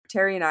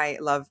Terry and I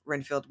love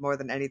Renfield more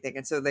than anything.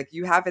 And so like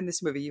you have in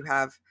this movie, you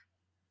have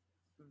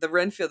the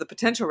Renfield, the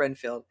potential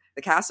Renfield,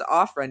 the cast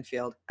off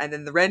Renfield, and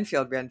then the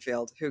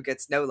Renfield who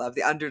gets no love,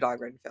 the underdog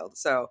Renfield.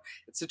 So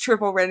it's a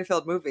triple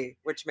Renfield movie,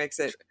 which makes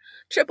it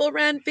Triple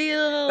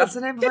Renfield. That's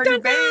the name of our new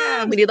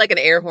band. We need like an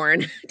air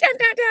horn.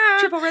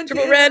 Triple Renfield.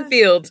 Triple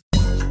Renfield.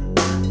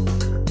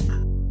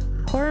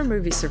 Horror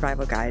Movie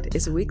Survival Guide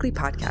is a weekly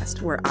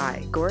podcast where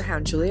I,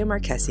 gorehound Julia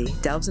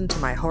Marquesi, delves into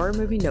my horror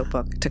movie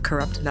notebook to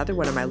corrupt another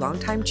one of my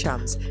longtime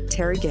chums,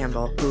 Terry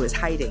Gamble, who is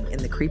hiding in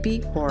the creepy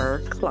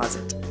horror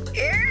closet.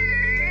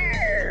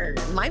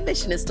 My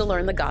mission is to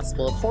learn the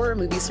gospel of horror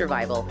movie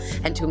survival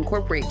and to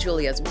incorporate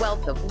Julia's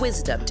wealth of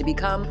wisdom to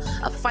become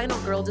a final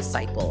girl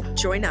disciple.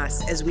 Join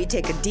us as we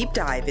take a deep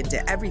dive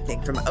into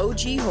everything from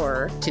OG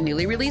horror to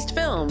newly released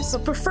films,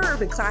 but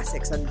preferably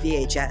classics on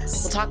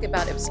VHS. We'll talk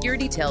about obscure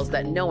details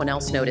that no one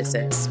else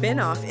notices. Spin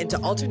off into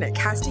alternate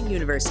casting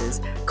universes,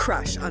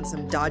 crush on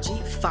some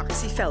dodgy,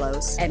 foxy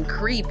fellows, and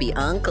creepy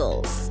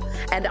uncles,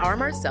 and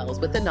arm ourselves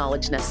with the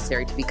knowledge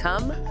necessary to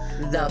become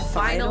the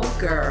final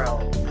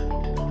girl.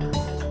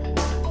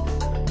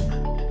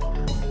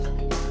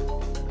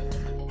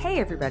 Hey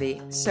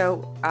everybody,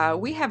 so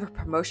we have a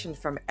promotion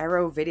from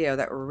Arrow Video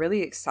that we're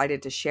really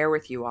excited to share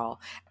with you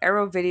all.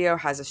 Arrow Video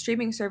has a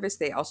streaming service.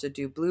 They also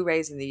do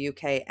Blu-rays in the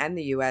UK and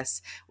the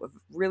US with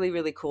really,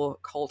 really cool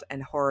cult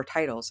and horror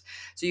titles.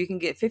 So you can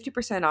get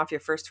 50% off your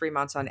first 3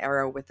 months on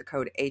Arrow with the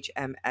code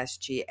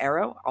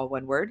HMSGARROW, all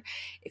one word.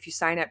 If you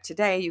sign up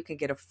today, you can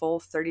get a full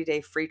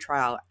 30-day free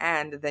trial,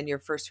 and then your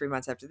first 3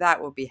 months after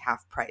that will be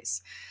half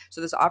price.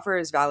 So this offer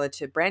is valid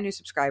to brand new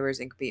subscribers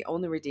and can be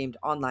only redeemed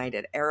online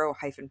at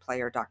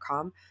arrow-player.com.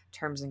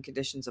 Terms and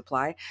conditions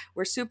apply.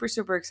 We're super,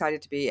 super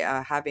excited to be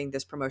having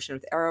this promotion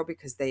with Arrow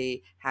because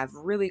they have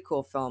really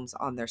cool films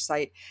on their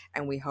site,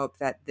 and we hope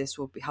that this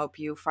will help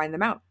you find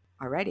them out.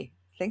 Alrighty.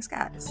 Thanks,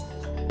 guys.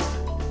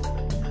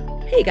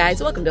 Hey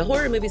guys, welcome to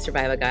Horror Movie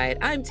Survival Guide.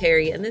 I'm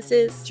Terry, and this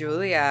is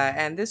Julia,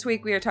 and this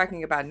week we are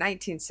talking about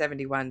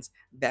 1971's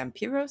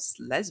Vampiros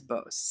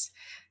Lesbos.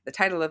 The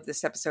title of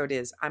this episode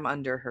is I'm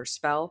Under Her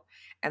Spell,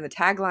 and the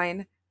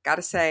tagline,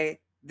 gotta say,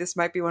 this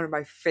might be one of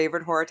my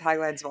favorite horror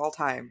taglines of all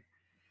time.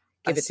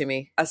 Give it to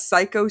me. A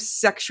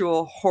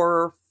psychosexual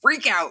horror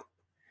freakout.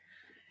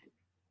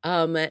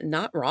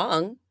 Not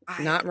wrong.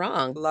 Not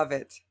wrong. Love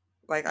it.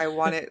 Like, I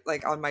want it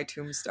like on my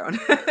tombstone.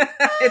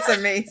 It's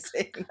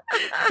amazing.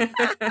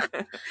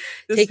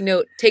 Take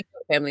note,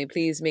 family.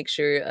 Please make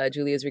sure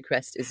Julia's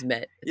request is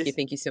met. Yes. Okay,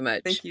 thank you so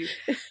much. Thank you.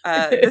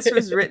 This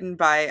was written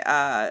by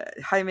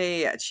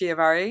Jaime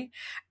Chiavari,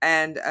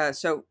 and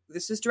so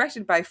this is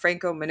directed by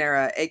Franco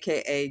Manera,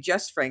 aka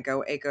Just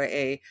Franco,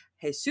 aka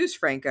Jesus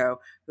Franco,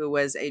 who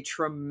was a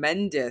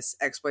tremendous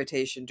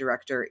exploitation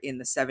director in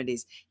the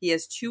 70s. He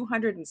has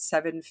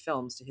 207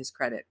 films to his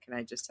credit. Can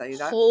I just tell you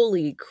that?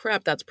 Holy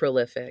crap, that's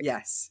prolific.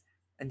 Yes.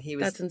 And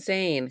that's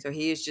insane. So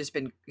he was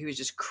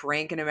just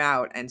cranking them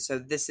out. And so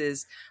this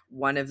is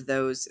one of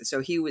those.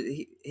 So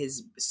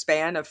his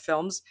span of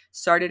films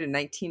started in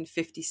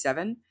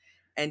 1957,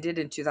 ended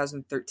in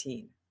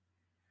 2013.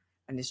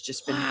 And has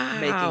just been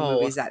making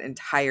movies that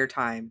entire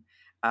time.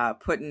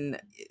 Putting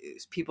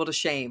people to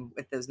shame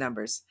with those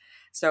numbers.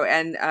 So,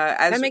 and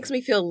as that makes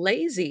me feel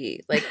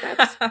lazy. Like,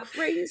 that's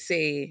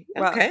crazy.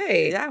 Well,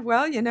 okay. Yeah.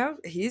 Well, you know,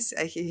 he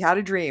had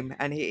a dream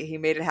and he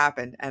made it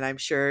happen. And I'm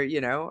sure, you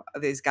know,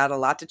 he's got a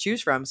lot to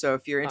choose from. So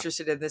if you're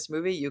interested in this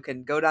movie, you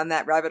can go down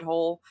that rabbit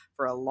hole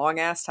for a long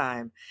ass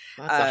time.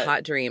 Lots of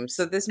hot dreams.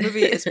 So this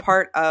movie is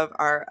part of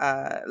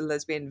our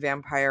lesbian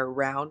vampire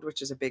round,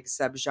 which is a big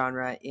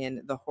subgenre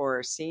in the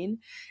horror scene.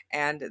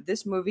 And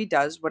this movie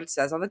does what it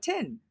says on the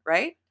tin,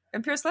 right?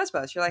 Vampiros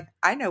Lesbos. You're like,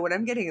 I know what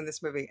I'm getting in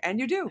this movie. And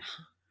you do.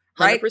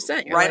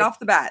 100%. Right off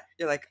the bat.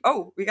 You're like,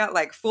 oh, we got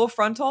like full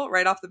frontal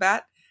right off the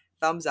bat.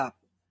 Thumbs up.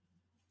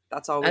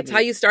 That's all we That's need. how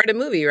you start a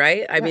movie,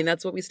 right? I mean,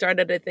 that's what we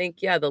started, I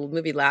think. Yeah, the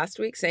movie last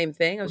week, same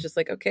thing. I was just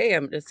like, okay,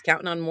 I'm just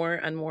counting on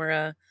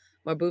more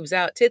boobs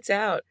out, tits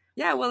out.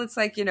 Yeah, well, it's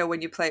like, you know,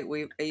 when you play,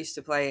 I used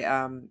to play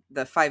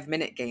the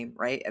 5-minute game,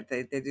 right?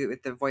 They do it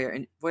at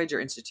the Voyager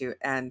Institute,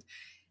 and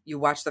you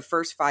watch the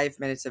first 5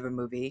 minutes of a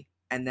movie,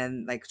 and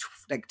then like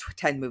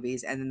 10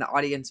 movies, and then the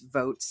audience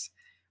votes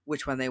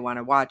which one they want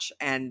to watch.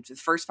 And the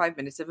first 5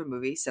 minutes of a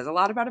movie says a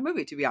lot about a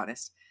movie, to be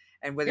honest.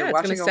 And whether you're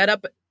watching when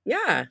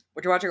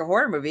you're watching a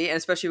horror movie, and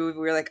especially when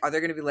we're like, are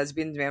there going to be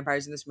lesbian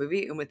vampires in this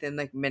movie? And within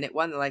like minute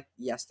one, they're like,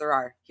 yes, there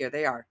are. Here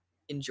they are.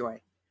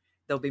 Enjoy.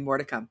 There'll be more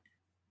to come.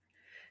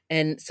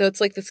 And so it's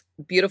like this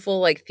beautiful,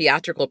 like,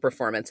 theatrical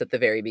performance at the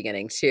very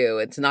beginning, too.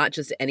 It's not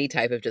just any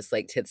type of just,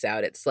 like, tits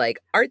out. It's, like,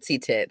 artsy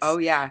tits. Oh,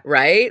 yeah.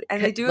 Right?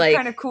 And they do a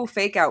kind of cool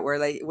fake out where,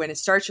 like, when it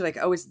starts, you're like,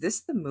 oh, is this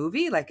the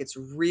movie? Like, it's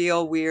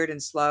real weird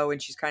and slow,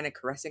 and she's kind of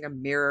caressing a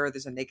mirror.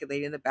 There's a naked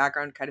lady in the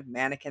background, kind of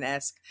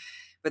mannequin-esque.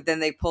 But then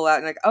they pull out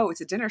and like, oh,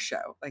 it's a dinner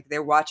show. Like,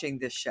 they're watching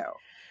this show.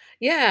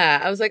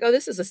 Yeah, I was like, "Oh,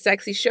 this is a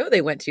sexy show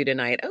they went to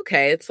tonight."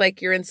 Okay, it's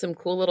like you're in some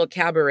cool little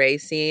cabaret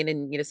scene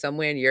and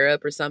somewhere in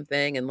Europe or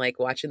something and like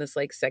watching this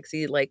like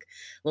sexy like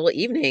little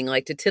evening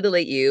like to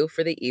titillate you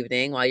for the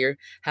evening while you're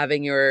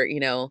having your,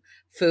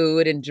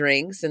 food and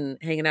drinks and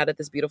hanging out at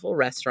this beautiful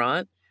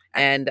restaurant.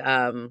 And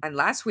And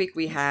last week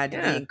we had the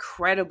yeah.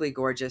 incredibly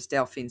gorgeous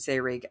Delphine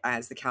Seyrig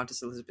as the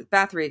Countess Elizabeth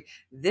Bathory.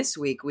 This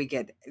week we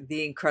get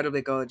the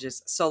incredibly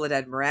gorgeous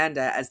Soledad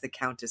Miranda as the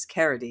Countess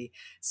Carody.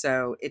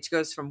 So it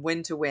goes from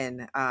win to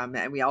win.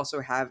 And we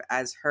also have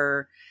as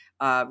her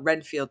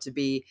Renfield to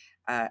be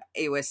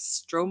Ewa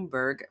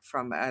Stromberg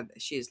from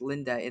she is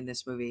Linda in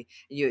this movie.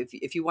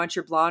 If you want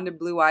your blonde and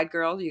blue eyed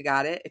girl, you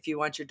got it. If you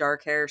want your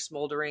dark hair,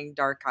 smoldering,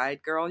 dark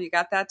eyed girl, you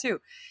got that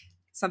too.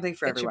 Something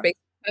for Get your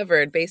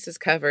everyone. bases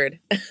covered.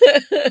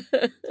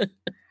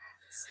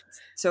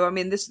 So I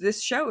mean,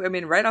 this show, I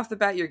mean, right off the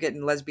bat, you're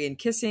getting lesbian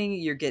kissing,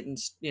 you're getting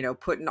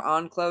putting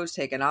on clothes,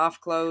 taking off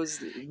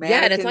clothes,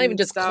 Yeah, and it's not even mannequin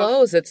just stuff.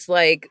 clothes. It's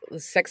like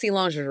sexy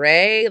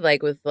lingerie,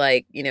 like with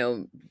like,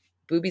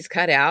 boobies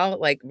cut out,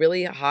 like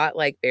really hot,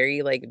 like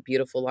very like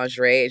beautiful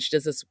lingerie. She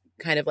does this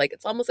kind of like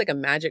it's almost like a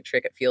magic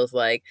trick, it feels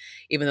like,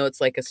 even though it's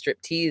like a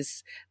strip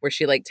tease where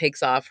she like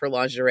takes off her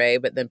lingerie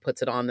but then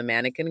puts it on the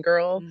mannequin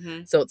girl.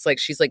 Mm-hmm. So it's like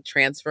she's like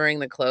transferring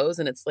the clothes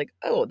and it's like,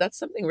 oh, that's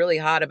something really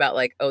hot about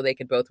like, oh, they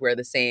could both wear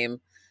the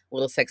same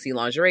little sexy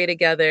lingerie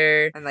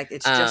together. And like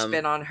it's just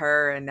been on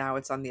her, and now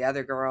it's on the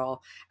other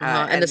girl.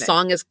 And the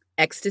song is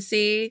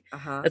Ecstasy.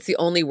 uh-huh. That's the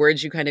only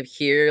words you kind of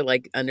hear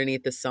like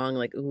underneath the song,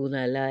 like ooh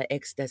la la,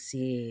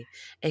 ecstasy,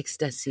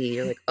 ecstasy.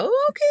 You're like,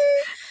 oh,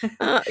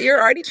 okay.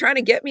 You're already trying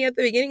to get me at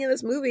the beginning of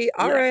this movie.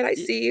 All Yeah, right, I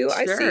see you.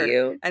 I see sure.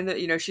 you.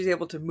 And she's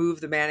able to move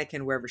the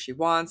mannequin wherever she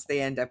wants.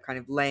 They end up kind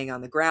of laying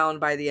on the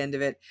ground by the end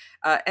of it,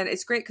 and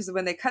it's great because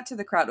when they cut to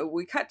the crowd,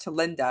 we cut to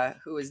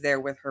Linda, who is there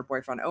with her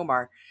boyfriend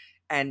Omar,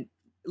 and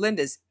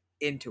Linda's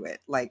into it,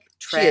 like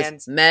She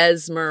is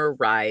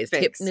mesmerized,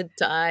 fixed.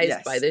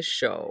 hypnotized by Yes. this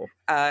show.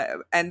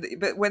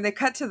 But when they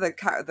cut to the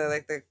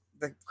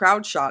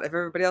crowd shot of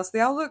everybody else,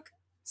 they all look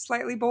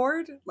slightly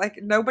bored. Like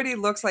nobody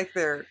looks like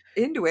they're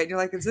into it. And you're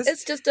like, is this?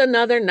 It's just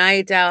another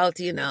night out.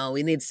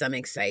 We need some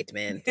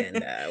excitement,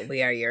 and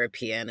we are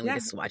European, and Yeah. we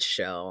just watch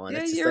show, and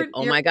Yeah, it's just like,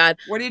 oh my god,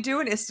 what do you do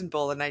in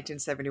Istanbul in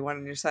 1971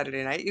 on your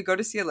Saturday night? You go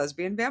to see a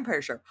lesbian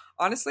vampire show.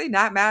 Honestly,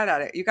 not mad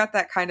at it. You got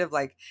that kind of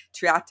like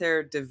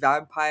Théâtre de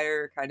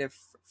Vampire kind of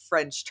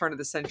French turn of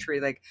the century.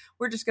 Like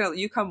we're just gonna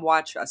you come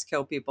watch us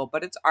kill people,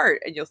 but it's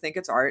art, and you'll think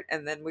it's art,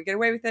 and then we get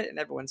away with it, and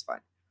everyone's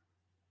fine.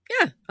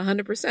 Yeah,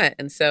 100%.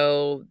 And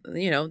so,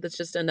 that's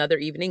just another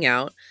evening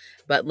out.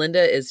 But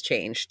Linda is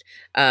changed.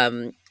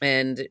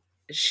 And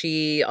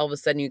she, all of a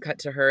sudden, you cut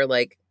to her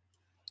like,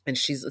 and it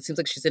seems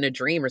like she's in a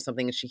dream or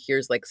something, and she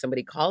hears like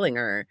somebody calling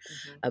her,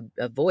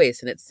 a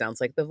voice, and it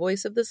sounds like the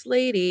voice of this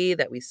lady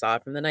that we saw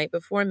from the night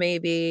before,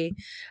 maybe,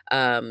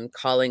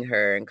 calling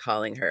her and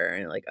calling her,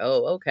 and like,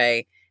 oh,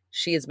 okay,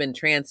 she has been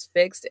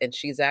transfixed, and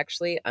she's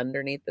actually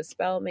underneath the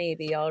spell,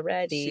 maybe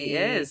already. She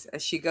is.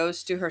 She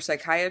goes to her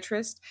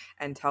psychiatrist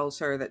and tells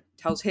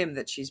him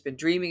that she's been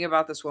dreaming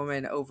about this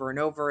woman over and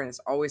over, and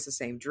it's always the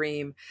same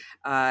dream,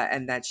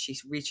 and that she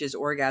reaches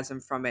orgasm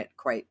from it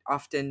quite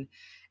often,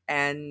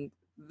 and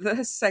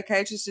the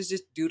psychiatrist is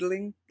just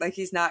doodling, like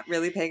he's not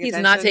really paying attention.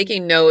 He's not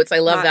taking notes. I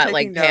love that,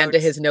 like, pan notes. to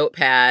his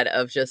notepad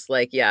of just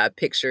like, yeah,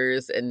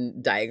 pictures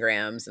and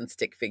diagrams and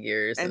stick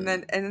figures. And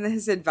then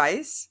his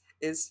advice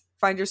is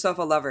find yourself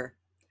a lover,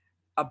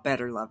 a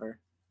better lover.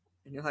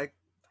 And you're like,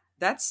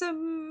 that's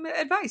some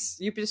advice.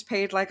 You just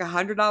paid like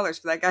 $100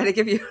 for that guy to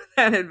give you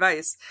that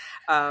advice.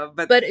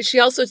 But she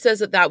also says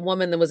that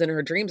woman that was in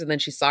her dreams, and then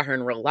she saw her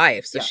in real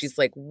life. So she's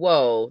like,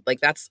 whoa, like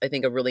that's, I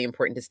think, a really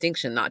important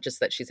distinction. Not just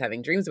that she's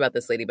having dreams about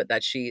this lady, but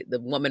that the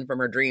woman from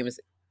her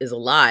dreams is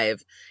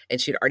alive, and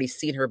she'd already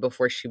seen her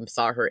before she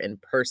saw her in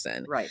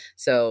person. Right.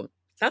 So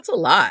that's a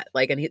lot.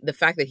 Like, and the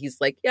fact that he's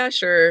like, yeah,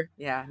 sure.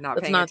 Yeah, not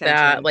that's paying not attention.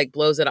 That, like,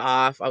 blows it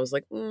off. I was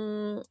like,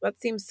 that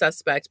seems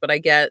suspect, but I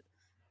get,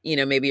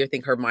 maybe you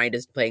think her mind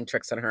is playing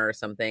tricks on her or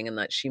something, and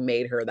that she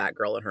made her that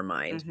girl in her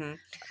mind.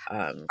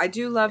 Mm-hmm. I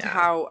do love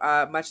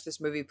how much this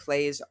movie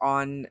plays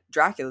on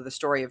Dracula, the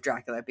story of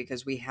Dracula,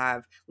 because we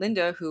have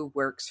Linda, who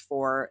works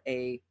for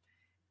a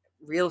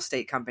real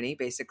estate company,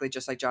 basically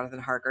just like Jonathan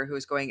Harker, who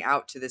is going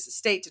out to this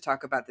estate to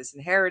talk about this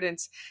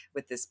inheritance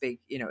with this big,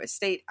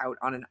 estate out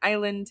on an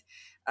island.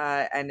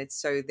 And it's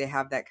so they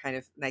have that kind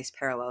of nice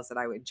parallels that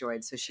I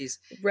enjoyed. So she's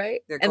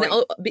right. And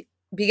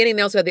beginning,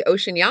 they also had the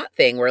ocean yacht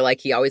thing where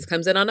like he always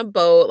comes in on a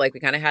boat, like we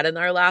kind of had in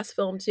our last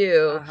film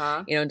too,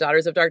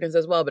 Daughters of Darkness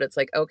as well. But it's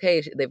like,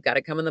 okay, they've got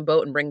to come in the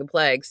boat and bring the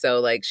plague. So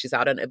like she's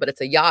out on it, but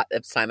it's a yacht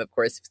this time, of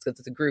course, because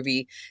it's a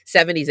groovy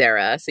 70s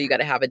era. So you got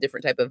to have a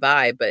different type of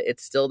vibe, but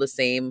it's still the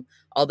same,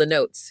 all the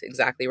notes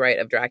exactly right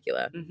of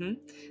Dracula. Mm-hmm.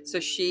 So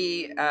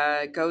she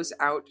goes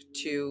out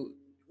to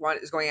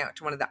going out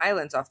to one of the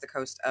islands off the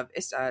coast of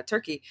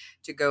Turkey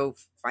to go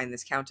find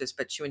this countess.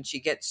 But when she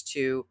gets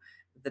to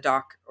the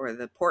dock or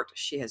the port,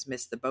 she has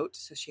missed the boat,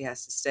 so she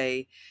has to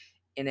stay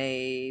in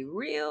a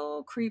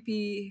real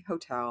creepy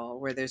hotel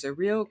where there's a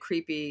real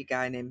creepy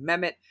guy named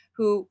Mehmet,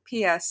 who,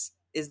 P.S.,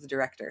 is the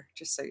director,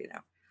 just so you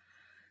know.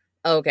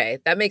 Okay,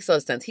 that makes a lot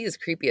of sense. He is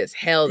creepy as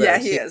hell, though, Yeah,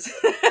 he too. is.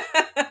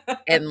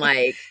 And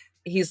like,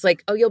 he's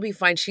like, "Oh, you'll be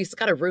fine. She's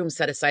got a room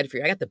set aside for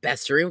you. I got the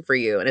best room for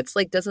you." And it's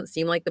like, doesn't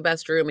seem like the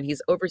best room. And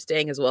he's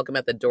overstaying his welcome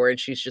at the door. And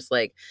she's just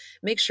like,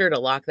 make sure to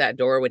lock that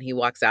door when he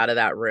walks out of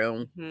that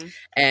room. Mm-hmm.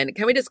 And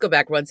can we just go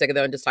back 1 second,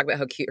 though, and just talk about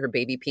how cute her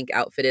baby pink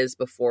outfit is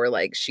before,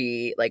 like,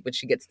 when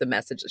she gets the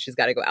message that she's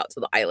got to go out to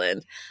the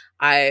island.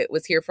 I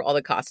was here for all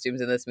the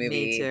costumes in this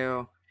movie. Me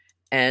too.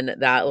 And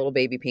that little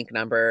baby pink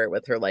number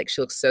with her, like,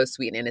 she looks so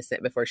sweet and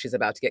innocent before she's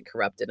about to get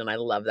corrupted. And I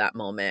love that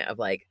moment of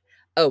like,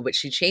 oh, but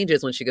she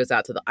changes when she goes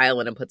out to the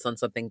island and puts on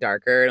something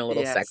darker and a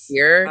little Yes.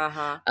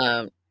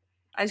 sexier.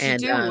 As you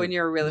do when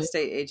you're a real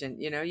estate agent,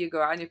 you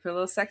go out and you put a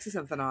little sexy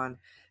something on.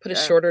 Put a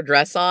shorter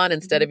dress on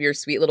instead of your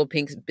sweet little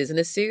pink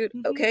business suit.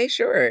 Mm-hmm. Okay,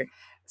 sure.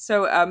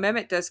 So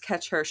Mehmet does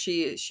catch her.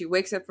 She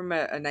wakes up from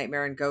a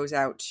nightmare and goes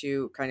out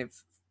to kind of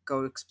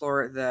go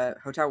explore the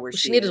hotel where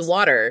she needed is.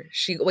 water.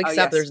 She wakes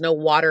up, there's no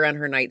water on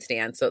her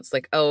nightstand. So it's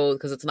like, oh,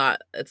 because it's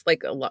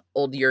like a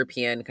old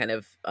European kind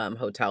of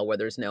hotel where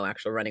there's no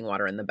actual running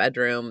water in the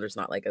bedroom. There's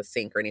not like a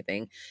sink or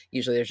anything.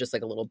 Usually there's just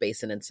like a little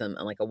basin and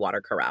like a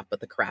water carafe, but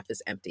the carafe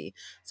is empty.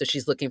 So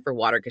she's looking for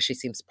water because she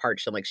seems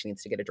parched and like she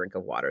needs to get a drink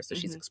of water. So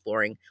she's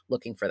exploring,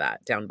 looking for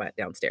that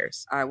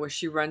downstairs. Where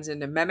she runs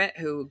into Mehmet,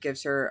 who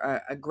gives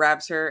her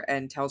grabs her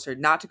and tells her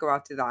not to go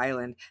out to the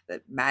island,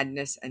 that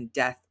madness and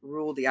death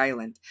rule the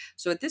island.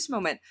 So at this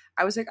moment,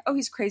 I was like, oh,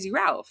 he's Crazy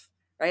Ralph,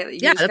 right?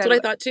 Yeah, that's what I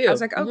thought too. I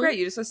was like, oh, great.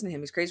 You just listen to him.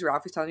 He's Crazy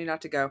Ralph. He's telling you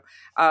not to go.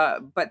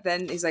 But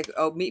then he's like,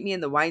 oh, meet me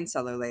in the wine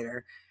cellar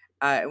later.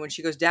 And when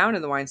she goes down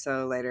in the wine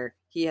cellar later,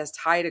 he has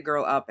tied a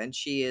girl up and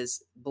she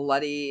is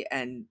bloody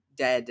and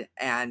dead.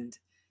 And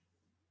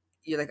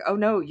you're like, oh,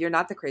 no, you're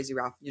not the Crazy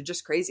Ralph. You're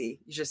just crazy.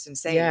 You're just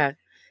insane.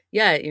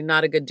 Yeah, you're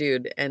not a good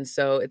dude. And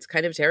so it's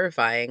kind of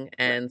terrifying.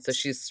 And so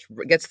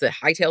gets the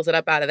hightails it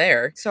up out of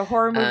there. So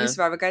horror movie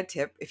survival guide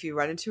tip, if you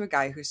run into a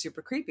guy who's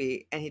super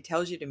creepy and he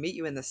tells you to meet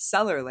you in the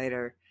cellar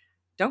later,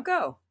 don't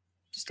go.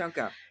 Just don't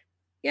go.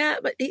 Yeah,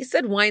 but he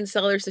said wine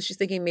cellar, so she's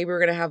thinking maybe we're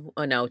going to have,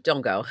 oh no,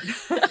 don't go.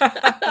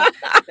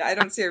 I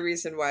don't see a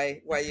reason why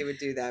you would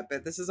do that.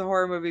 But this is a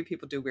horror movie.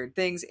 People do weird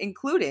things,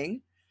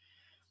 including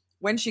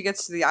when she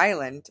gets to the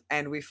island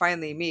and we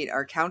finally meet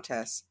our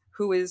countess,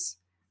 who is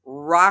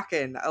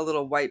rocking a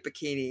little white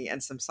bikini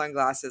and some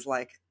sunglasses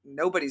like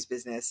nobody's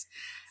business.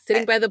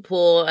 Sitting by the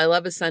pool. I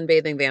love a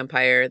sunbathing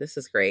vampire. This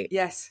is great.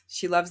 Yes,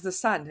 she loves the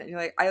sun. And you're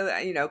like,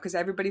 because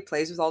everybody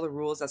plays with all the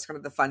rules. That's kind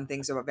of the fun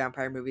things about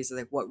vampire movies.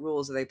 Like, what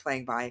rules are they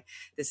playing by?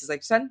 This is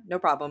like, sun, no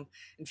problem.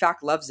 In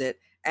fact, loves it.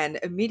 And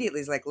immediately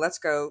is like, let's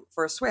go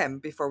for a swim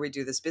before we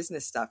do this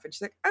business stuff. And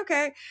she's like,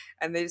 okay.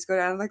 And they just go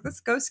down and like, let's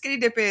go skinny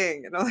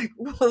dipping. And I'm like,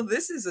 well,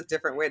 this is a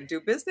different way to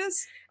do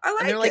business. I like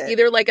it. And they're like,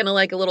 either like in a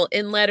little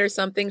inlet or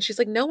something. She's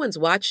like, no one's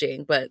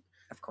watching, but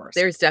of course,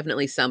 there's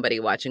definitely somebody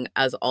watching,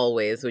 as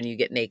always, when you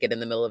get naked in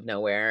the middle of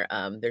nowhere.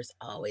 There's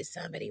always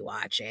somebody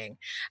watching.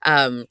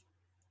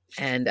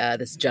 And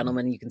this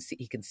gentleman, he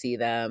can see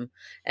them,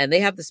 and they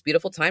have this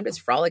beautiful time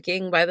just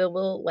frolicking by the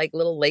little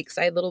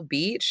lakeside little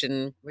beach,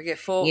 and we get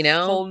full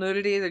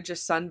nudity. They're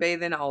just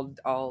sunbathing,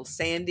 all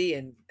sandy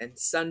and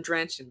sun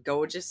drenched and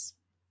gorgeous.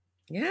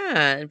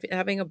 Yeah, and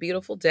having a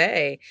beautiful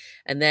day.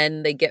 And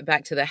then they get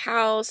back to the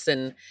house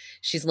and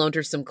she's loaned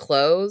her some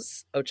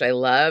clothes, which I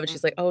love. And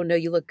she's like, oh no,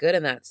 you look good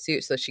in that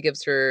suit. So she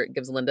gives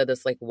Linda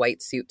this like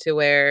white suit to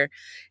wear.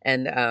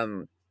 And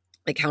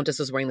the Countess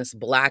was wearing this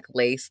black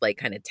lace, like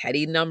kind of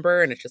teddy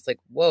number. And it's just like,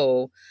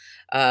 whoa.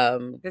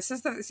 These are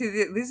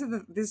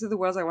the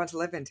worlds I want to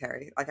live in,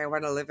 Terry. Like I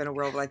want to live in a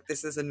world like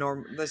this is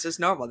that's just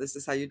normal. This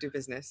is how you do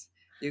business.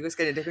 You go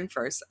skinny dipping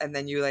first, and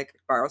then you like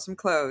borrow some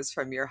clothes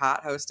from your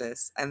hot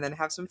hostess, and then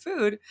have some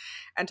food,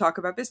 and talk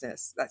about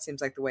business. That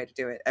seems like the way to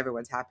do it.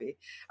 Everyone's happy.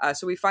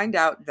 So we find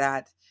out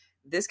that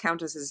this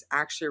countess is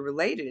actually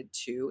related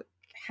to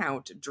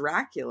Count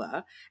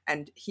Dracula,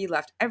 and he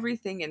left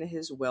everything in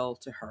his will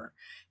to her.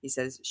 He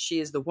says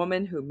she is the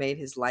woman who made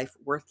his life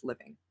worth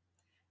living.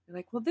 You're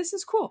like, well, this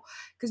is cool,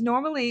 because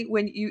normally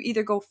when you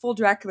either go full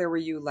Dracula, where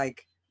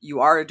you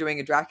are doing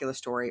a Dracula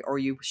story, or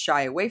you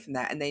shy away from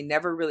that, and they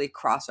never really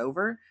cross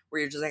over,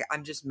 where you're just like,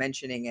 I'm just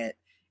mentioning it.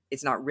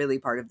 It's not really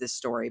part of this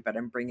story, but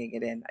I'm bringing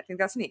it in. I think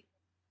that's neat.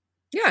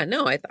 Yeah,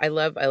 no, I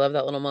love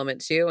that little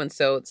moment too. And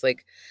so it's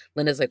like,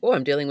 Linda's like, oh,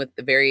 I'm dealing with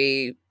a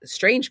very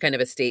strange kind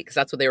of estate, because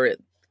that's what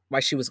why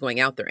she was going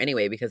out there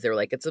anyway, because they were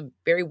like, it's a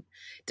very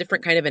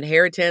different kind of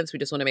inheritance. We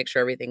just want to make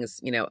sure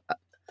everything's,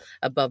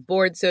 above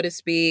board, so to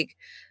speak.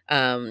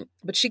 But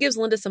she gives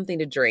Linda something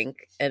to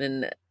drink, and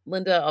then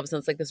Linda, all of a sudden,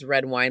 it's like this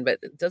red wine, but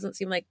it doesn't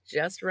seem like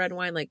just red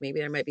wine. Like maybe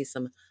there might be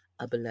some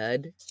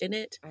blood in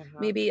it.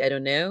 Maybe, I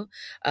don't know.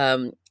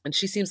 And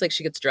she seems like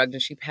she gets drugged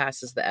and she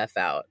passes the F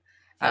out.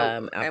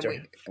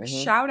 After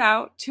shout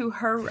out to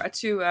her,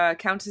 to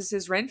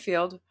Countess's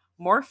Renfield,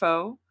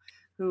 Morpho,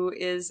 who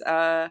is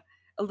a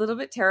little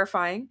bit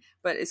terrifying,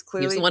 but is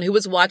clearly... He was the one who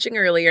was watching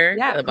earlier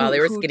while they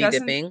were skinny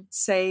dipping.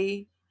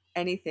 Say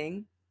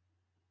anything.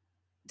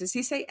 Does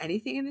he say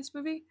anything in this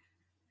movie?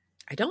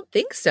 I don't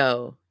think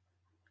so.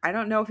 I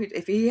don't know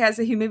if he has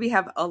he maybe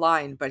have a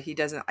line, but he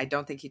doesn't. I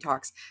don't think he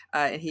talks,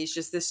 and he's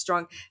just this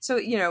strong. So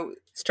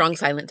Strong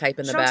silent type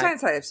in the strong back.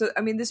 science type. So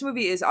I mean, this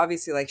movie is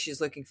obviously like she's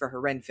looking for her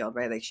Renfield,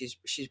 right? Like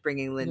she's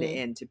bringing Linda Mhm.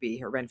 in to be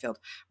her Renfield,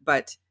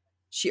 but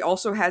she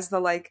also has the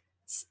like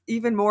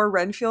even more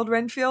Renfield,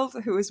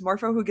 who is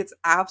Morpho, who gets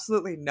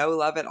absolutely no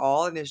love at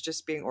all and is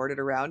just being ordered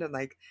around. And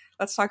like,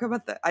 let's talk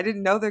about that. I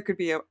didn't know there could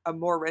be a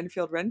more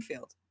Renfield,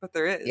 but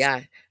there is.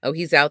 Yeah. Oh,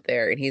 he's out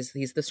there, and he's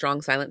the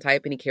strong silent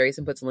type, and he carries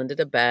and puts Linda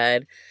to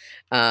bed.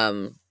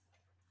 Um,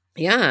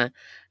 yeah.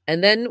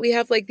 And then we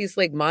have like these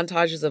like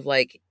montages of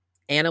like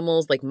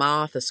animals like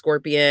moth, a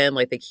scorpion,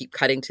 like they keep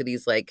cutting to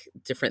these like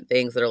different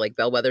things that are like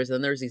bellwethers. And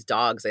then there's these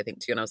dogs, I think,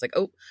 too. And I was like,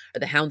 oh, are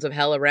the hounds of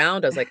hell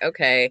around? I was like,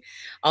 okay,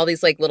 all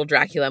these like little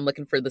Dracula, I'm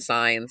looking for the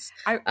signs.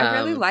 I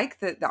really like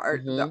the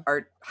Mhm.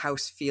 art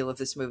house feel of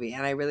this movie,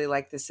 and I really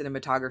like the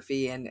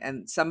cinematography,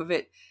 and some of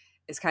it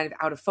is kind of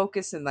out of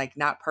focus and like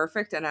not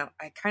perfect, and I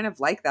kind of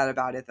like that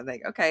about it. That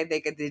like, okay, they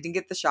didn't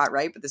get the shot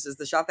right, but this is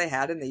the shot they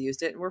had, and they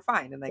used it, and we're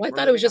fine, and like Well, I we're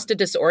thought it was moving just on.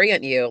 to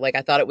disorient you. Like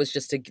I thought it was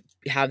just to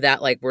have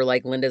that like we're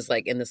like Linda's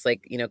like in this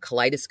like,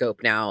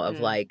 kaleidoscope now of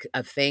Mm. like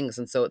of things.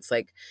 And so it's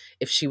like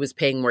if she was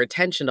paying more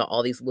attention to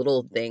all these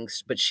little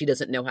things, but she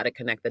doesn't know how to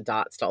connect the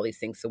dots to all these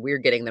things. So we're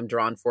getting them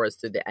drawn for us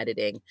through the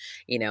editing,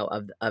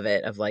 of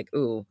it, of like,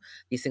 ooh,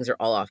 these things are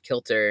all off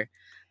kilter.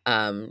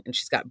 And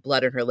she's got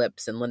blood in her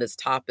lips and Linda's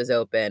top is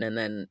open, and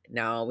then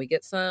now we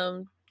get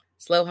some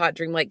slow hot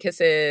dreamlike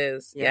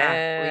kisses.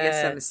 Yeah, we get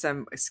Yeah.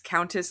 some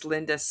Countess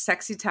Linda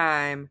sexy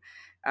time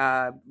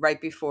right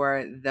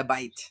before the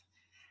bite.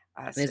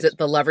 Is it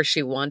the lover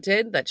she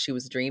wanted that she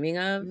was dreaming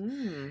of?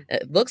 mm.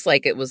 It looks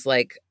like it was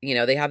like,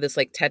 they have this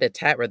like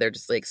tete-a-tete where they're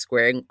just like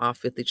squaring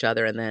off with each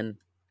other, and then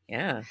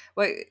yeah.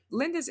 Well,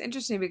 Linda's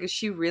interesting because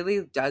she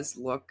really does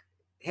look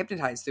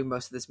hypnotized through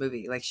most of this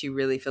movie. Like she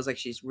really feels like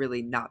she's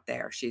really not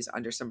there. She's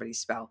under somebody's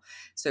spell.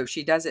 So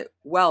she does it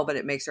well, but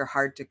it makes her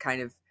hard to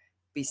kind of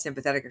be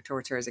sympathetic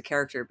towards her as a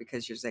character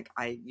because you're just like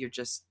you're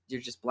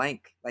just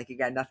blank. Like you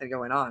got nothing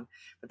going on.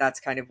 But that's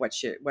kind of what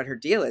her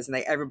deal is, and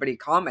like everybody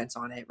comments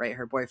on it, right?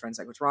 Her boyfriend's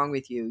like, "What's wrong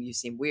with you? You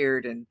seem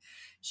weird," and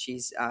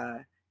she's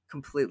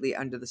completely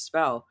under the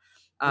spell.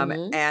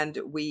 Mhm. And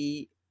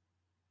we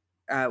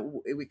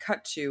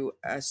cut to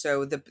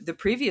so the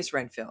previous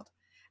Renfield,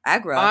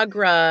 Agra,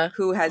 Agra.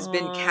 who has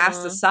been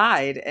cast Aw.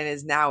 aside and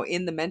is now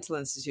in the mental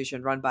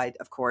institution run by,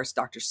 of course,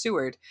 Dr.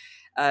 Seward.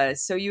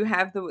 So you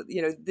have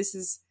this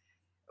is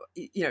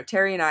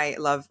Terry and I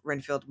love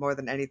Renfield more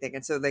than anything,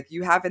 and so like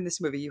you have in this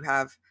movie you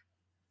have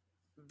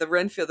the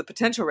Renfield, the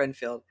potential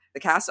Renfield, the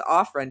cast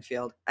off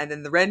Renfield, and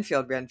then the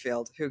Renfield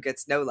who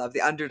gets no love, the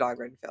underdog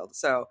Renfield.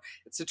 So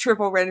it's a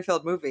triple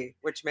Renfield movie,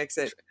 which makes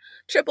it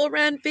Triple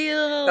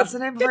Renfield. that's the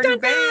name of Dun, our new dun,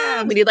 dun. We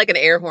band, need like an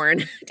air horn.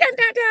 Dun,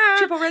 dun, dun.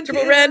 Triple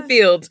Triple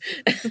Renfield.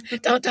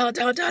 Renfield. Dun, dun,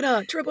 dun, dun,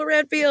 dun. Triple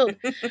Renfield.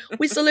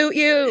 We salute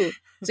you.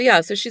 So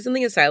yeah, so she's in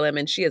the asylum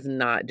and she is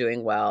not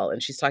doing well.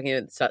 And she's saying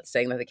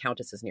that the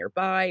Countess is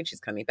nearby and she's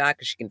coming back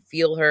because she can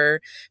feel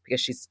her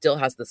because she still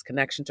has this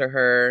connection to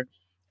her.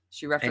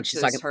 She And she's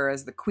references talking, her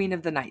as the Queen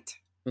of the Night.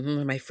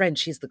 my friend,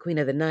 she's the Queen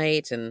of the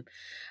Night. And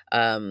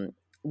um,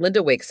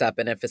 Linda wakes up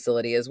in a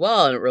facility as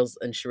well,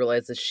 and she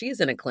realizes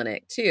she's in a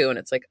clinic too. And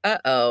it's like,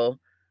 uh-oh,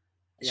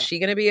 is Yeah, she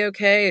gonna be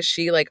okay? Is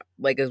she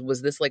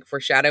was this like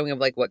foreshadowing of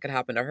like what could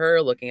happen to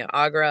her? Looking at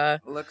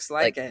Agra, looks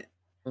like like, it.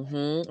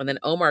 and then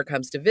Omar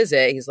comes to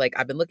visit. He's like,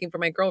 I've been looking for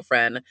my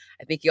girlfriend.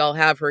 I think y'all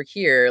have her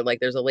here. Like,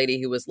 there's a lady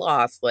who was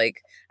lost.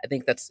 Like, I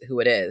think that's who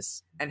it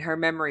is. And her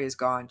memory is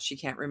gone. She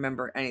can't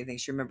remember anything.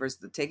 She remembers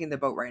taking the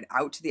boat ride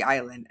out to the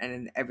island, and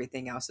then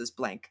everything else is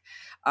blank.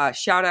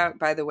 Shout out,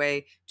 by the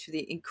way, to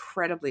the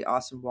incredibly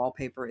awesome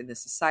wallpaper in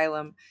this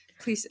asylum.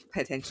 Please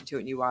pay attention to it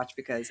when you watch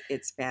because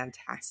it's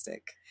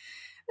fantastic.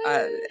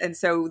 And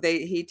so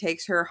he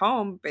takes her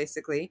home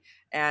basically,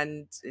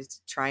 and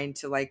is trying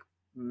to like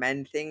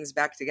mend things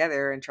back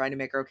together and trying to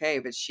make her okay,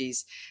 but she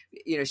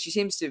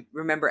seems to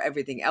remember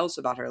everything else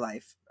about her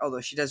life,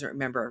 although she doesn't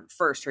remember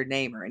first her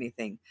name or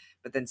anything,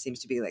 but then seems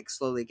to be like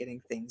slowly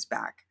getting things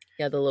back.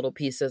 Yeah, the little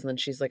pieces. And then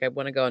she's like, I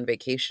want to go on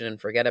vacation and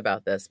forget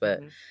about this, but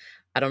Mm-hmm.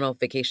 I don't know if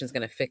vacation's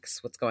going to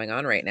fix what's going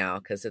on right now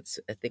because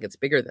I think it's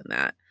bigger than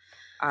that.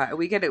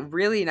 We get a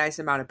really nice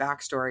amount of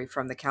backstory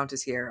from the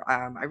Countess here.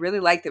 I really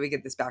like that we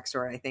get this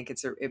backstory. I think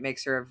it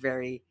makes her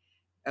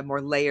a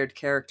more layered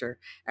character,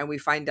 and we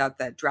find out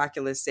that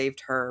Dracula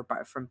saved her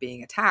from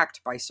being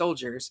attacked by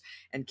soldiers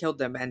and killed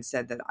them, and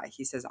said that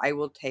he says, "I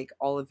will take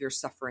all of your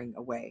suffering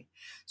away."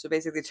 So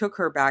basically, took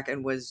her back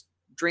and was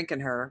drinking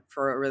her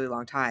for a really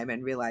long time,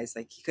 and realized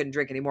like he couldn't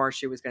drink anymore;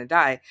 she was going to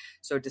die.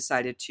 So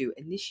decided to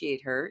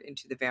initiate her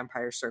into the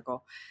vampire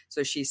circle.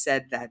 So she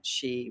said that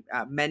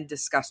men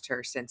discussed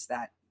her since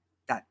that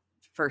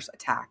first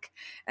attack,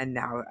 and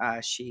now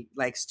she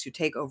likes to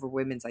take over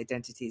women's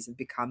identities and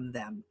become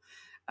them,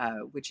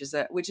 which is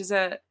a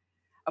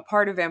a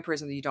part of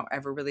vampirism that you don't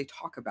ever really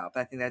talk about.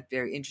 But I think that's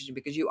very interesting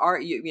because you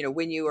know,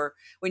 when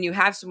you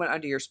have someone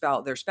under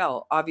their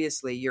spell,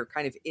 obviously you're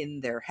kind of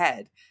in their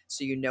head,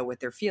 so you know what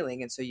they're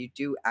feeling, and so you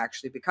do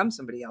actually become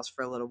somebody else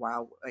for a little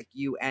while, like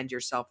you and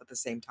yourself at the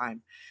same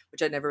time,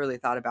 which I never really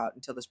thought about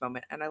until this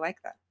moment, and I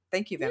like that.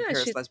 Thank you, Yeah,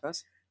 Vampirus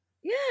Lesbos.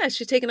 yeah,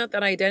 she's taken up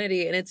that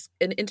identity, and it's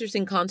an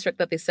interesting construct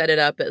that they set it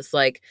up as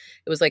like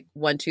it was like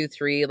one, two,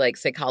 three, like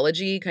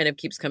psychology kind of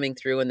keeps coming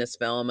through in this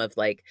film of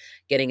like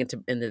getting into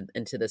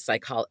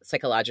the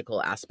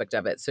psychological aspect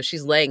of it. So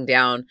she's laying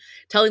down,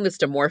 telling this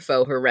to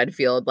Morpho, her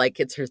Redfield,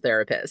 like it's her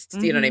therapist.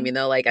 Do you know what I mean?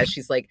 Though, like as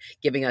she's like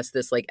giving us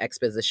this like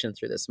exposition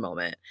through this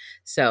moment.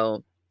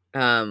 So,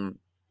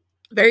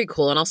 very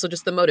cool. And also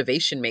just the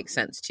motivation makes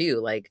sense too.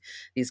 Like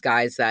these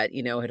guys that,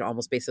 you know, had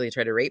almost basically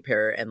tried to rape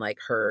her and like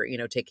her, you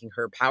know, taking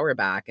her power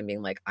back and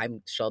being like, I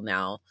shall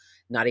now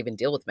not even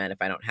deal with men if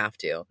I don't have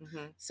to.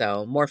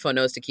 So Morpho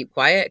knows to keep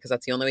quiet because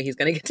that's the only way he's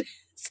going to get to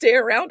stay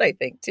around, I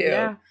think, too.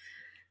 Yeah.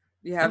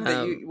 You have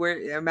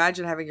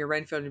imagine having your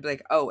Renfield and be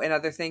like, oh,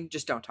 another thing,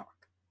 just don't talk.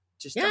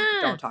 Just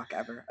don't talk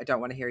ever. I don't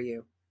want to hear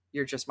you.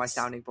 You're just my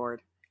sounding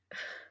board.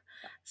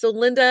 So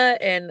Linda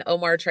and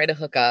Omar try to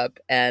hook up,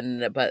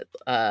 but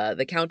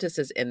the Countess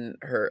is in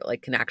her,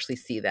 like, can actually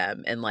see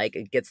them, and like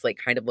it gets like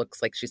kind of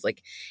looks like she's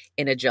like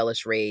in a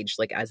jealous rage,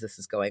 like as this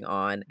is going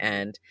on,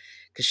 and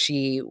because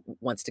she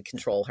wants to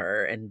control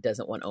her and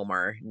doesn't want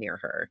Omar near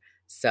her.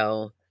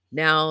 So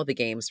now the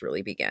games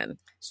really begin.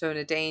 So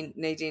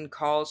Nadine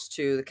calls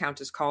to the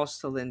Countess, calls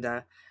to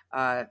Linda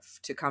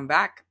to come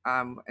back,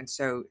 and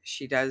so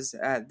she does.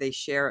 They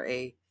share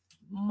a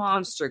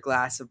monster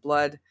glass of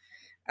blood.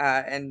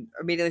 And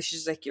immediately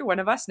she's like, "You're one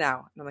of us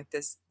now." And I'm like,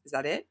 "Is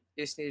that it?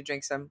 You just need to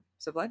drink some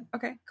blood?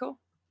 Okay, cool,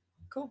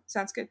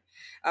 sounds good."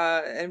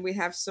 And we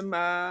have some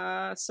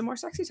more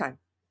sexy time.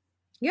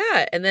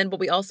 Yeah, and then but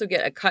we also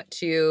get a cut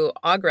to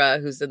Agra,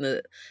 who's in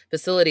the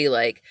facility,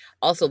 like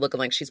also looking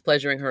like she's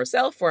pleasuring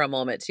herself for a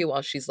moment too,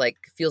 while she's like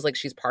feels like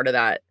she's part of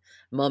that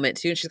moment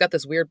too. And she's got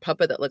this weird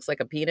puppet that looks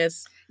like a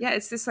penis. Yeah,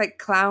 it's this like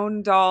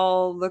clown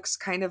doll, looks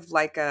kind of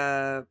like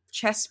a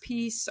chess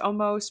piece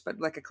almost, but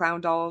like a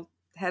clown doll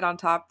head on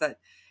top that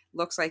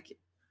looks like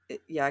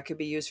it could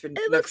be used for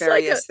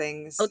nefarious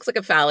things. It looks like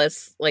a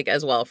phallus, like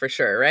as well, for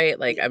sure, right?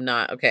 Like I'm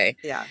not okay.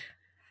 Yeah.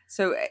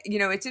 So, you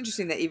know, it's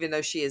interesting that even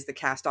though she is the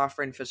cast off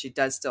Renfield, she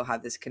does still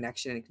have this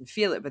connection and can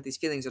feel it, but these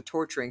feelings are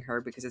torturing her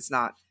because it's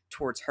not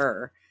towards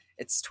her.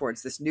 It's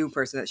towards this new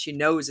person that she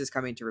knows is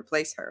coming to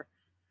replace her.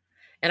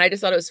 And I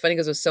just thought it was funny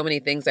because there was so many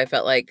things I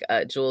felt like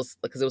Jules,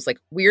 because it was like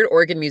weird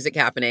organ music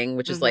happening,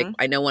 which is like,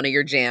 I know one of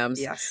your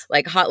jams. Yes.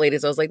 Like Hot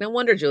Ladies. I was like, no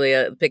wonder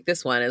Julia picked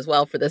this one as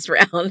well for this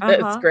round.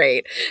 It's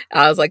great.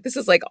 I was like, this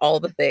is like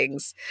all the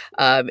things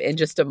in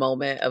just a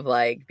moment of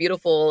like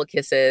beautiful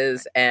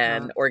kisses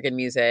and organ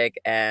music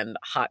and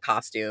hot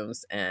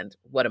costumes. And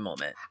what a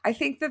moment. I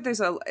think that there's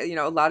a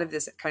lot of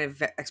this kind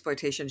of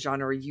exploitation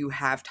genre. You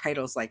have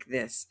titles like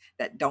this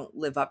that don't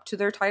live up to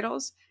their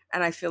titles.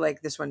 And I feel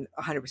like this one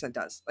 100%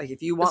 does. Like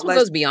if you want,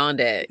 goes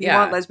beyond it. If you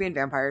want lesbian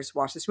vampires,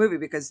 watch this movie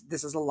because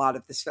this is a lot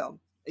of this film.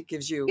 It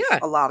gives you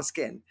a lot of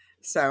skin.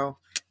 So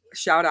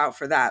shout out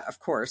for that, of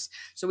course.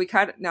 So we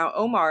cut now.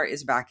 Omar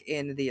is back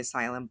in the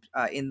asylum,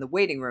 in the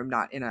waiting room,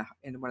 not in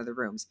one of the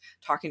rooms,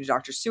 talking to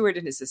Dr. Seward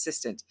and his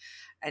assistant.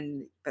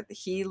 But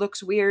he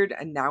looks weird,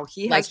 and now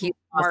he has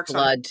marks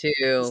blood too.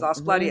 He's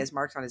lost blood. He has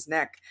marks on his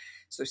neck.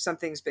 So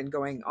something's been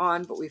going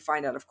on, but we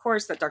find out, of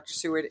course, that Dr.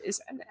 Seward is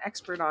an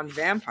expert on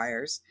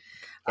vampires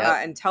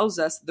and tells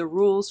us the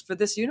rules for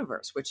this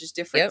universe, which is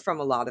different from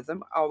a lot of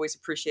them. Always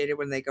appreciated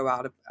when they go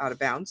out of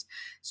bounds.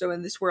 So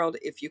in this world,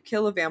 if you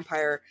kill a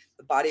vampire,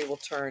 the body will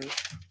turn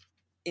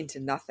into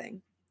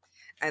nothing.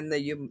 And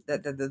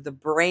the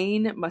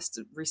brain must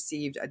have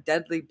received a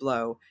deadly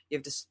blow. You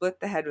have to split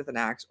the head with an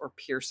axe or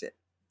pierce it.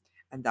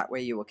 And that way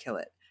you will kill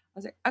it. I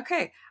was like,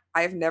 okay,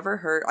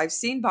 I've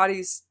seen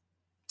bodies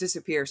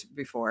disappear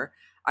before.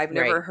 I've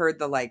never heard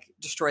the like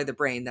destroy the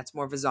brain. That's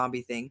more of a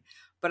zombie thing.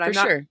 But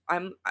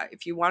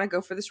if you want to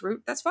go for this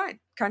route, that's fine.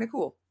 Kind of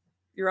cool.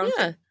 Your own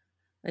thing.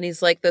 And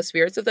he's like, the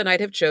spirits of the night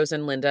have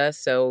chosen Linda.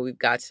 So we've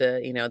got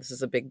to, this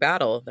is a big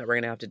battle that we're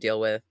going to have to deal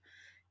with.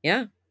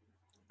 Yeah.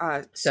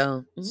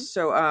 So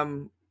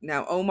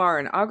now Omar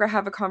and Agra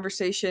have a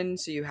conversation.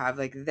 So you have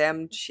like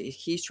them.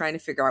 He's trying to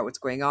figure out what's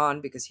going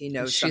on because he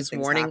knows she's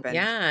happened.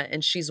 Yeah,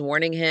 and she's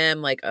warning him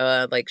like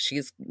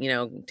she's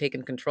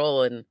taking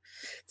control and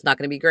it's not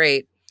going to be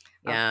great.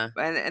 Yeah,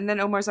 and then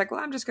Omar's like,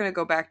 well, I'm just going to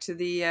go back to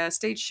the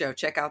stage show,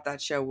 check out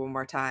that show one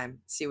more time,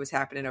 see what's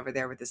happening over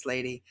there with this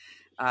lady.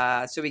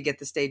 So we get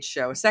the stage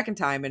show a second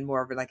time and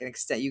more of like an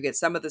extent. You get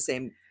some of the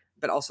same,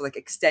 but also like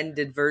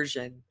extended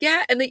version.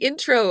 Yeah, and the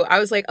intro, I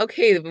was like,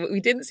 okay, what we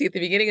didn't see at the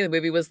beginning of the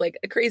movie was like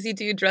a crazy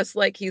dude dressed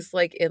like he's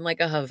like in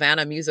like a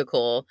Havana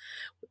musical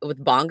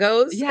with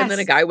bongos, and then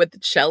a guy with the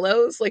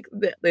cellos. Like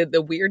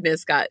the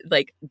weirdness got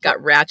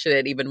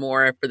ratcheted even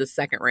more for the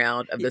second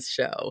round of this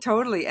show.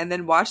 Totally, and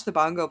then watch the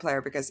bongo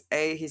player because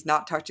A, he's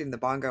not touching the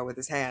bongo with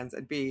his hands,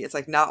 and B, it's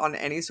like not on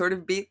any sort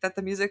of beat that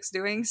the music's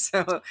doing.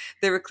 So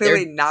they were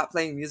clearly not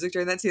playing music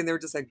during that scene. They were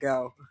just like,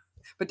 go.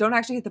 But don't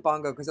actually hit the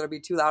bongo because it'll be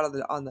too loud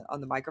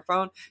on the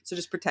microphone. So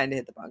just pretend to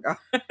hit the bongo.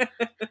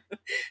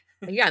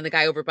 Yeah, and the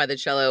guy over by the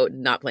cello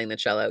not playing the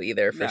cello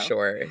either for No.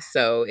 sure.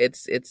 So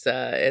it's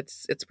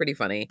pretty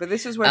funny. But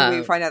this is when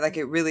we find out like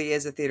it really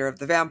is a theater of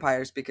the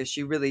vampires because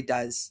she really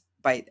does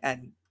bite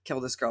and kill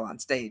this girl on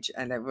stage,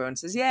 and everyone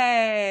says,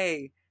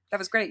 "Yay! That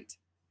was great."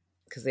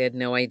 Because they had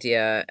no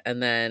idea.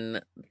 And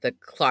then the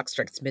clock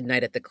strikes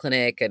midnight at the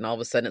clinic, and all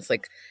of a sudden it's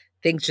like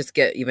things just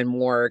get even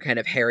more kind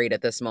of harried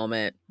at this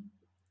moment.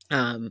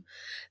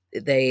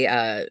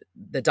 The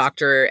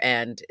doctor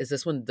and is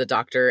this when the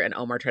doctor and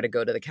Omar try to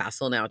go to the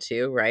castle now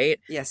too, right?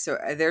 Yes, so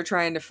they're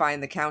trying to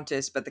find the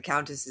Countess, but the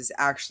Countess is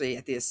actually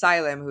at the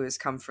asylum who has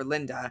come for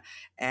Linda,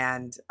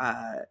 and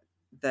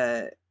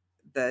the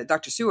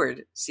Dr.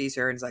 Seward sees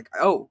her and is like,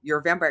 "Oh, you're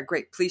a vampire.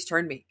 Great. Please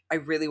turn me. I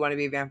really want to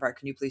be a vampire.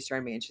 Can you please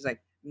turn me?" And she's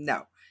like,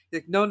 "No."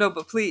 He's like, "No,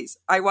 but please.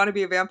 I want to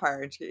be a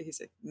vampire." And he's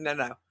like,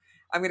 "No.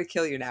 I'm going to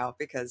kill you now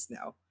because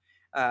no.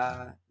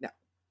 No."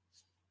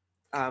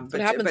 What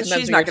happens but sometimes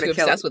she's when not you're going too to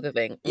kill obsessed him. with a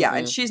thing. Yeah,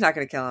 and she's not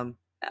going to kill him.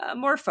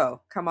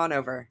 Morpho, come on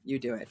over. You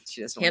do it.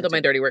 She doesn't handle want to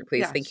my dirty work,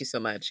 please. Yes. Thank you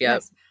so much. Yep.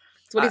 Yes.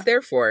 That's what he's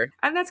there for.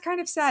 And that's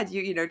kind of sad,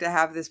 you know, to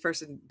have this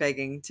person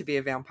begging to be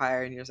a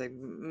vampire, and you're just like,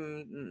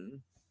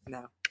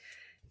 no.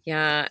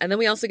 Yeah, and then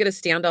we also get a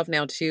standoff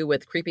now too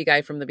with creepy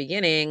guy from the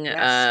beginning,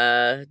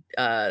 Yes.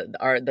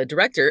 the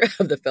director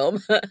of the film.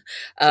 So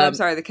I'm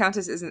sorry, the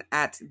Countess isn't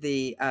at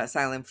the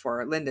asylum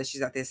for Linda.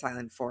 She's at the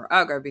asylum for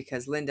Agar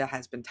because Linda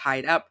has been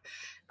tied up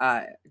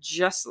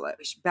just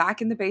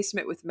back in the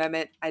basement with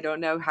Mehmet. I don't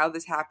know how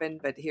this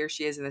happened, but here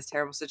she is in this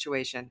terrible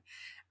situation,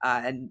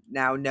 and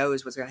now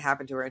knows what's going to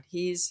happen to her, and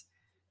he's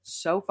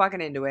so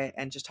fucking into it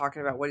and just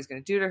talking about what he's going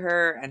to do to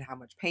her and how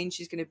much pain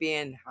she's going to be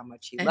in, how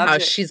much he and loves how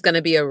it. she's going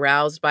to be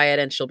aroused by it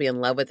and she'll be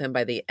in love with him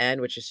by the end,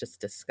 which is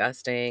just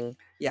disgusting.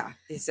 Yeah,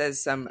 he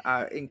says some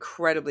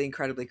incredibly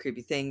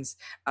creepy things.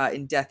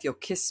 In death, you'll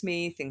kiss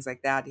me, things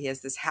like that. He has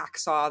this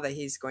hacksaw that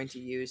he's going to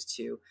use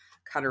to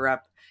cut her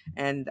up,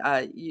 and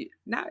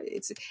now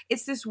it's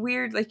this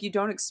weird, like, you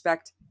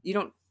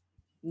don't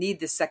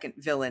need the second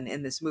villain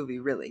in this movie,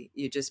 really.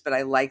 But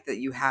I like that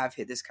you have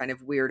this kind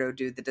of weirdo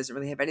dude that doesn't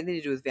really have anything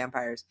to do with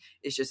vampires.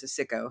 It's just a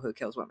sicko who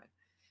kills women.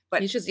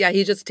 But he's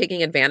just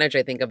taking advantage,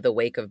 I think, of the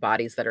wake of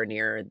bodies that are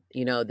near,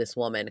 this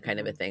woman kind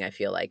of a thing, I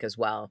feel like, as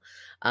well.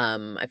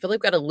 I feel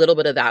like we got a little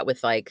bit of that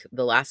with like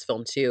the last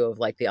film too, of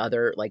like the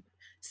other, like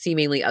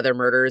seemingly other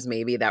murders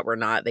maybe that were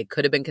not, they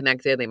could have been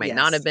connected, they might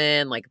not have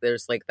been, like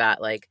there's like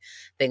that like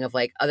thing of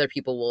like other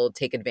people will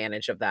take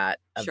advantage of that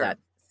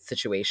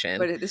situation.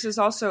 But this is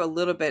also a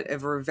little bit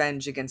of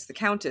revenge against the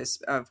Countess,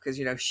 because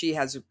she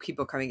has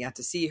people coming out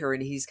to see her,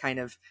 and he's kind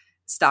of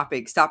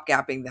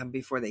stop-gapping them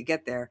before they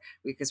get there,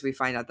 because we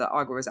find out that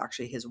Agar was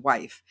actually his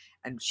wife,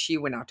 and she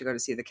went out to go to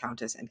see the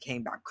Countess and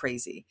came back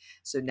crazy.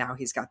 So now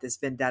he's got this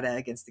vendetta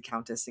against the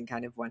Countess and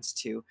kind of wants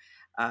to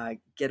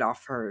get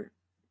off her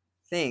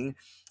thing.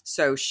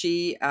 So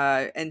she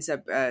ends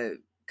up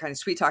kind of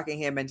sweet talking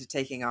him into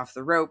taking off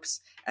the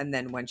ropes, and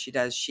then when she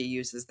does, she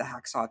uses the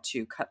hacksaw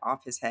to cut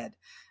off his head.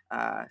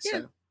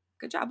 So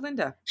good job,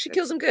 Linda. She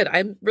kills him good.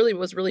 I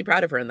was really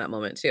proud of her in that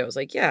moment too. I was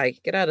like, yeah,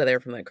 get out of there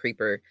from that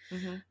creeper.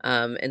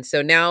 And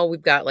so now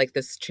we've got like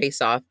this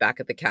chase off back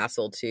at the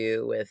castle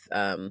too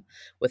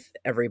with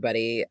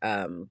everybody.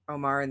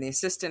 Omar and the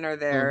assistant are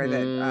there.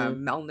 That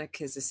Melnick,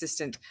 his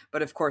assistant,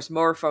 but of course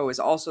Morpho is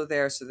also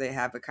there. So they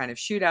have a kind of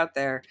shootout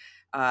there.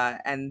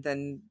 And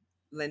then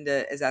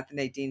Linda is at the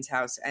Nadine's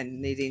house,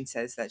 and Nadine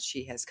says that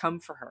she has come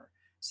for her.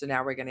 So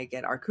now we're going to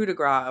get our coup de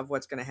grace of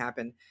what's going to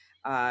happen.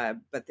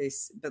 But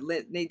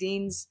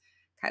Nadine's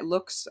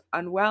looks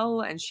unwell,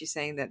 and she's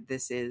saying that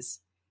this is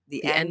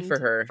the end for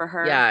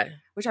her. Yeah,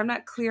 which I'm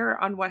not clear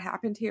on what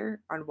happened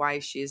here, on why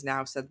she is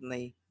now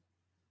suddenly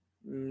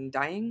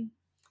dying.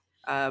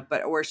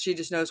 Or she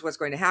just knows what's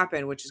going to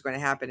happen. Which is going to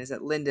happen is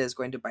that Linda is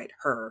going to bite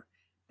her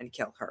and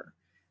kill her.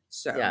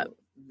 So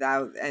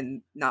that,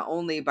 and not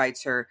only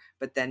bites her,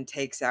 but then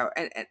takes out.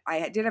 And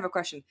I did have a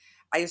question.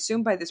 I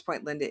assume by this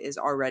point Linda is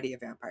already a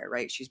vampire,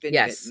 right? She's been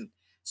bitten.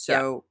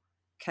 So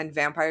can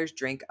vampires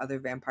drink other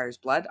vampires'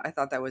 blood? I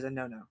thought that was a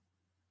no-no.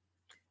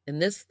 In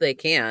this, they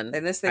can.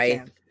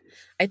 Can.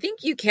 I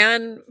think you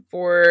can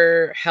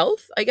for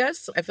health, I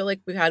guess. I feel like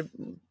we've had,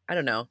 I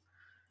don't know.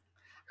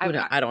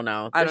 I don't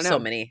know. There's so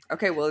many.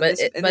 Okay, well, in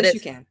this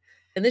you can.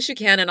 In this you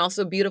can, and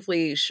also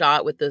beautifully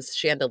shot with this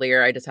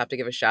chandelier. I just have to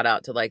give a shout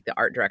out to like the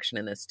art direction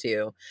in this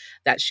too.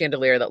 That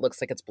chandelier that looks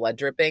like it's blood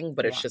dripping,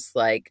 but it's just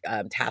like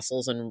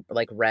tassels and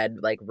like red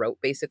like rope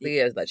basically,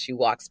 as that she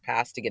walks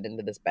past to get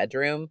into this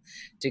bedroom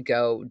to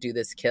go do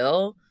this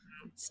kill.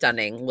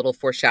 Stunning little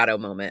foreshadow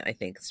moment. I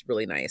think it's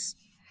really nice.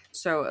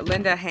 So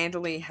Linda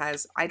handily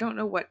has, I don't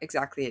know what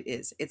exactly it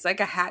is. It's like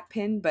a hat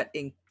pin, but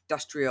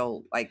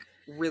industrial, like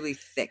really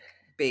thick.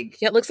 Big.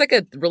 Yeah, it looks like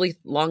a really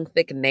long,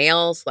 thick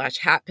nail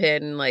 / hat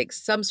pin, like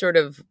some sort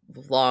of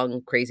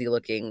long, crazy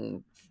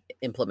looking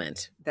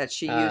implement. that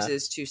she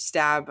uses to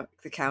stab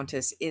the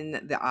Countess in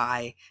the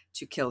eye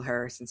to kill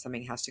her, since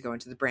something has to go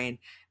into the brain.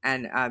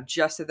 And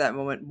just at that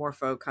moment,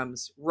 Morpho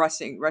comes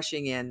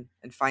rushing in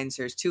and finds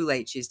her. It's too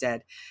late; she's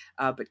dead.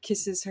 But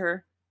kisses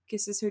her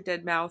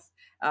dead mouth,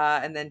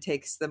 and then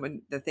takes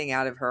the thing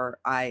out of her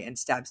eye and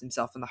stabs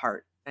himself in the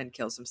heart and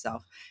kills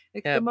himself.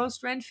 Like, the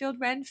most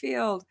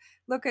Renfield.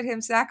 Look at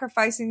him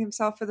sacrificing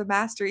himself for the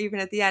master. Even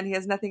at the end, he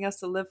has nothing else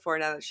to live for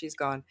now that she's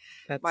gone.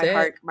 That's my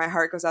it. My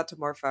heart goes out to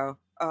Morpho.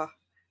 Oh,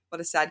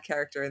 what a sad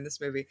character in this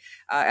movie.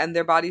 And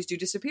their bodies do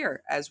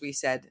disappear, as we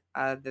said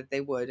that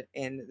they would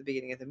in the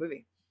beginning of the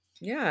movie.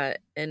 Yeah,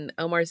 and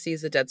Omar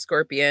sees a dead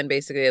scorpion.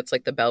 Basically, it's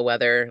like the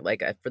bellwether.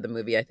 Like for the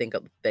movie, I think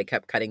they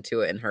kept cutting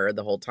to it and her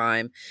the whole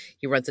time.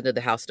 He runs into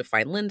the house to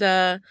find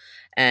Linda,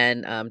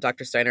 and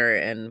Dr. Steiner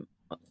and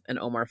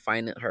Omar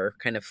find her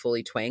kind of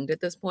fully twanged at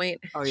this point.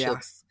 Oh, she yeah.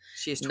 looks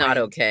She's not twanged.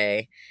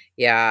 okay.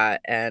 Yeah,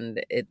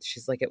 and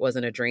she's like, it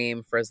wasn't a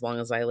dream for as long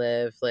as I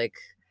live. Like,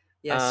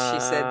 yes, she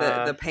said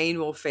that the pain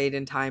will fade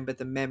in time, but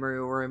the memory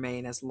will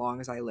remain as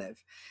long as I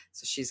live.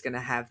 So she's going to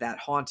have that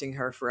haunting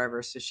her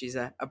forever. So she's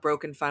a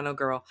broken final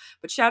girl.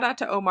 But shout out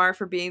to Omar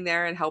for being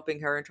there and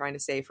helping her and trying to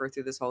save her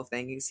through this whole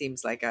thing. He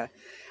seems like a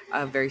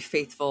very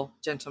faithful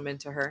gentleman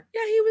to her.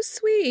 Yeah, he was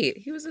sweet.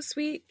 He was a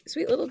sweet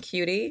little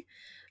cutie.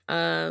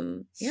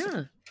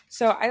 Yeah.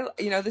 So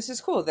this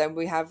is cool. Then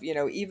we have,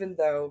 even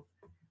though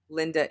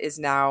Linda is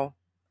now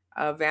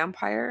a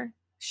vampire,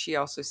 she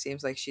also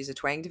seems like she's a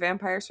twanged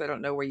vampire. So I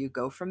don't know where you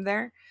go from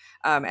there.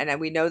 And then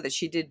we know that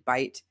she did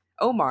bite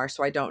Omar.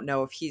 So I don't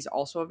know if he's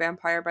also a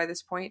vampire by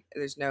this point.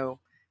 There's no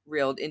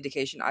real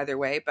indication either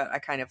way, but I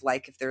kind of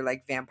like if they're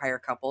like vampire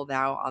couple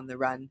now on the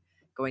run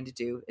going to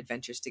do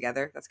adventures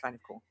together. That's kind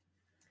of cool.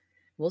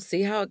 We'll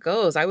see how it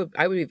goes. I would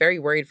be very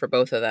worried for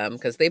both of them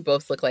because they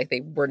both look like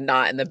they were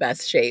not in the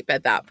best shape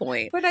at that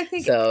point. But I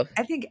think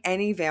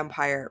any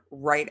vampire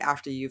right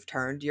after you've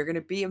turned, you're going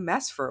to be a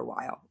mess for a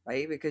while,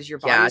 right? Because your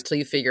body until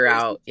you figure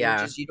out,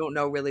 you don't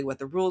know really what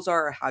the rules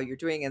are or how you're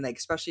doing, and like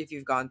especially if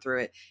you've gone through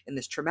it in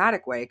this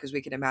traumatic way, because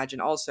we can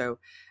imagine also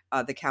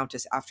the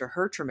Countess after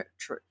her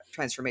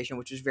transformation,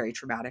 which was very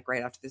traumatic,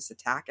 right after this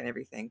attack and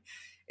everything.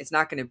 It's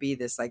not going to be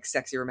this like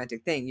sexy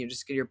romantic thing.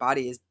 Your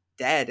body is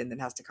dead and then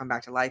has to come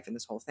back to life in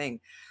this whole thing.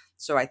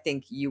 So I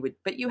think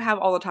but you have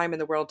all the time in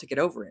the world to get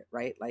over it,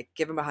 right? Like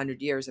give them 100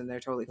 years and they're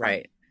totally fine.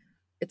 Right.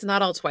 It's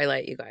not all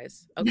Twilight, you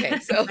guys. Okay,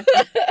 so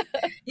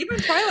even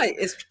Twilight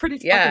is pretty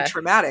fucking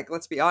traumatic.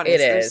 Let's be honest.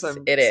 There's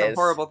some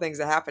horrible things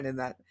that happen in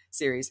that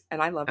series,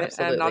 and I love it.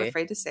 Absolutely. And I'm not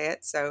afraid to say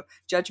it. So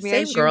judge me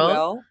as you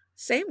will.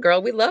 Same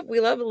girl. We love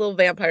a little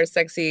vampire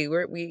sexy.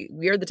 We're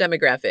the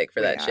demographic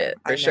for that shit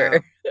for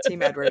sure.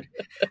 Team Edward.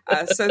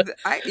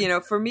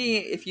 For me,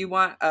 if you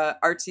want a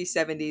artsy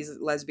 70s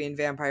lesbian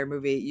vampire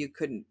movie, you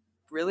couldn't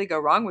really go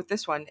wrong with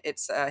this one.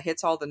 It's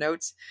hits all the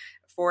notes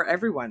for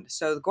everyone.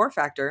 So the gore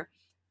factor: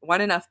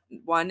 1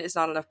 is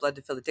not enough blood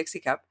to fill the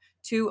Dixie cup.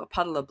 2, a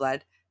puddle of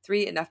blood.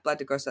 3, enough blood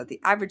to gross out the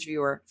average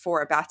viewer.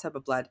 4, a bathtub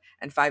of blood.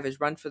 And 5 is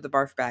run for the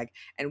barf bag.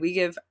 And we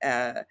give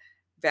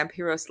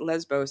Vampiros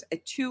Lesbos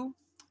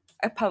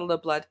a puddle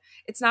of blood.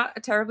 It's not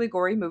a terribly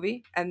gory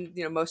movie, and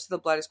most of the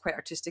blood is quite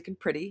artistic and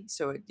pretty.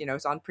 So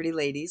it's on pretty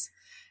ladies.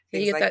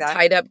 You get that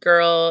tied up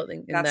girl.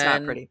 And that's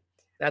not pretty.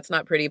 That's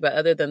not pretty. But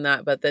other than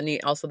that, but then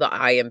also the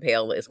eye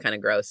impale is kind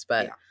of gross.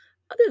 But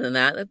other than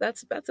that,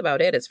 that's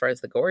about it as far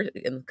as the gore,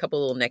 and a couple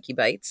little necky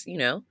bites,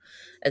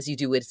 as you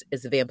do as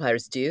the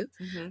vampires do.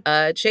 Mm-hmm.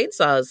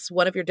 Chainsaws,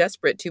 one if you're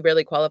desperate, 2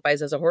 barely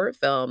qualifies as a horror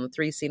film,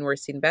 3 seen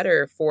worse, seen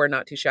better, 4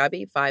 not too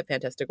shabby, 5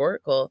 fantastic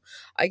oracle.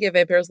 I give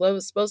Vampiros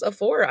Lesbos a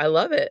 4. I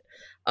love it.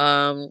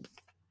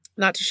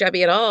 Not too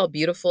shabby at all.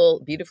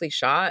 Beautifully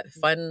shot,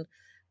 fun,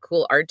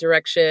 cool art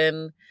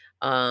direction.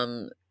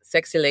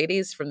 Sexy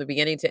ladies from the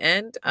beginning to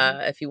end.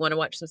 If you want to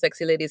watch some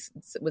sexy ladies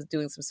with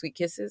doing some sweet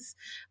kisses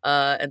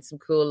and some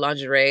cool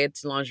lingerie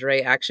to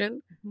lingerie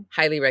action,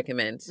 highly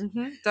recommend.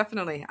 Mm-hmm.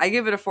 Definitely. I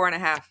give it a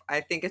 4.5.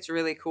 I think it's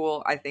really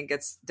cool. I think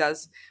it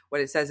does what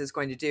it says it's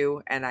going to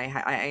do, and I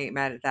ain't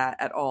mad at that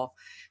at all.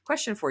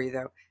 Question for you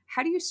though.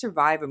 How do you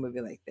survive a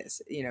movie like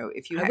this?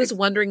 I was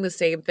wondering the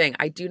same thing.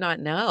 I do not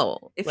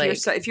know.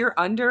 If you're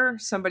under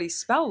somebody's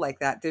spell like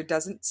that, there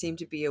doesn't seem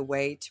to be a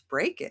way to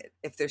break it.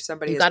 If there's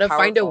somebody, you got to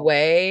find a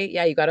way.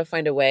 Yeah, you got to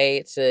find a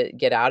way to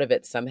get out of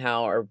it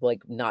somehow, or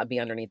like not be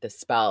underneath the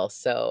spell.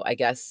 So I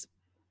guess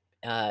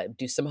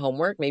do some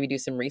homework, maybe do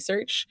some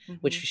research,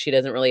 which she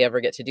doesn't really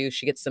ever get to do.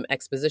 She gets some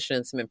exposition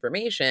and some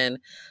information,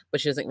 but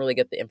she doesn't really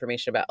get the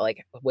information about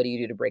like what do you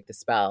do to break the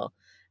spell.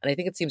 And I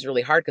think it seems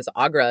really hard because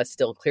Agra is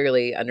still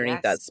clearly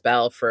underneath that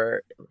spell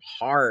for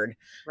hard,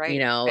 right?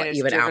 And it's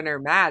even driven her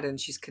mad, and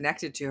she's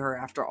connected to her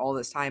after all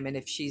this time. And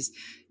if she's,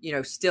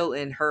 still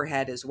in her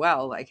head as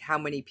well, like how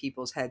many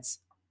people's heads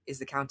is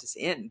the Countess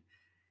in?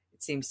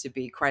 It seems to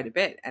be quite a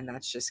bit, and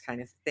that's just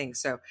kind of the thing.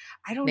 So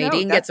I don't know.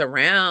 Nadine gets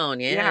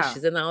around,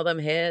 she's in all them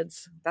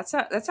heads. That's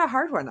a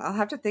hard one. I'll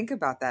have to think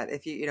about that.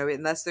 If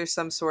unless there's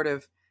some sort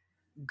of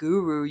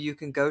guru you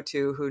can go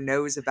to who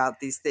knows about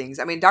these things.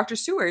 I mean, Dr.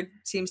 Seward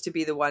seems to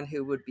be the one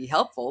who would be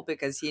helpful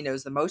because he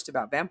knows the most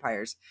about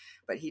vampires,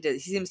 but he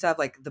seems to have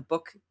like the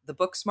book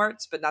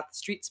smarts, but not the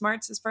street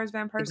smarts as far as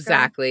vampires go.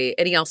 Exactly.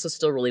 And he also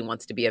still really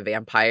wants to be a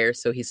vampire,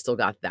 so he's still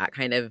got that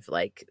kind of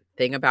like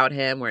thing about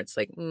him where it's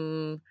like,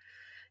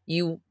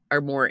 you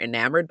are more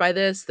enamored by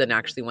this than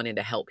actually wanting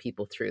to help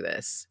people through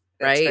this.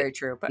 That's right? very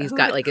true. But He's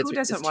got like who it's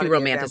doesn't too want to be a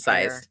romanticized.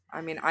 vampire?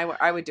 I mean,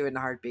 I would do it in a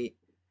heartbeat.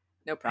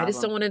 No problem. I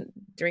just don't want to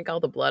drink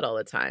all the blood all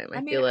the time. I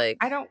mean, feel like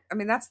I don't. I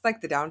mean, that's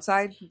like the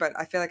downside, but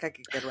I feel like I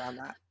could get around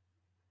that.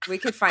 We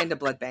could find a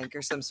blood bank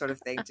or some sort of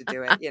thing to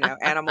do it.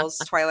 Animals,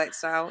 Twilight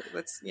style.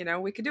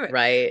 We could do it.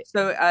 Right.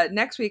 So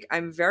next week,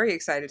 I'm very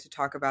excited to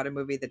talk about a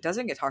movie that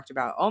doesn't get talked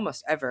about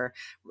almost ever.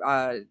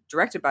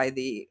 Directed by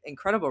the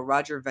incredible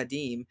Roger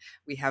Vadim.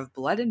 We have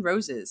Blood and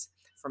Roses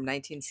from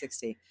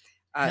 1960.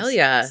 Hell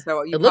yeah.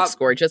 So it looks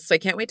gorgeous. So I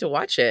can't wait to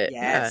watch it.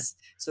 Yes.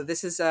 Yeah. So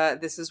this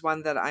is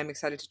one that I'm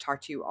excited to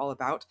talk to you all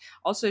about.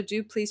 Also,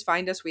 do please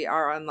find us. We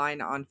are online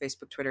on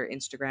Facebook, Twitter,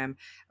 Instagram.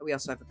 We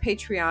also have a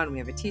Patreon. We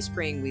have a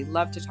Teespring. We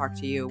love to talk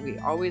to you. We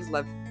always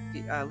love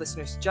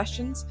listener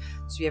suggestions.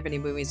 So if you have any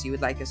movies you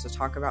would like us to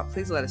talk about,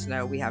 please let us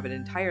know. We have an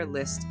entire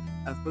list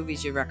of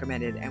movies you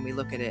recommended, and we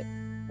look at it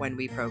when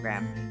we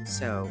program.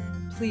 So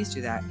please do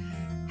that.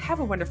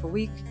 Have a wonderful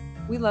week.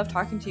 We love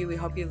talking to you. We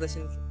hope you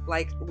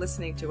like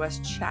listening to us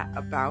chat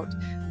about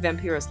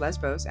Vampiros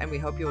Lesbos, and we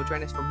hope you will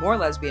join us for more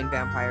lesbian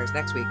vampires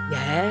next week.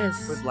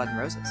 Yes. With Blood and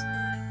Roses.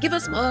 Give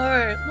us more.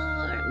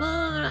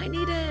 I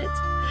need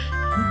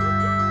it.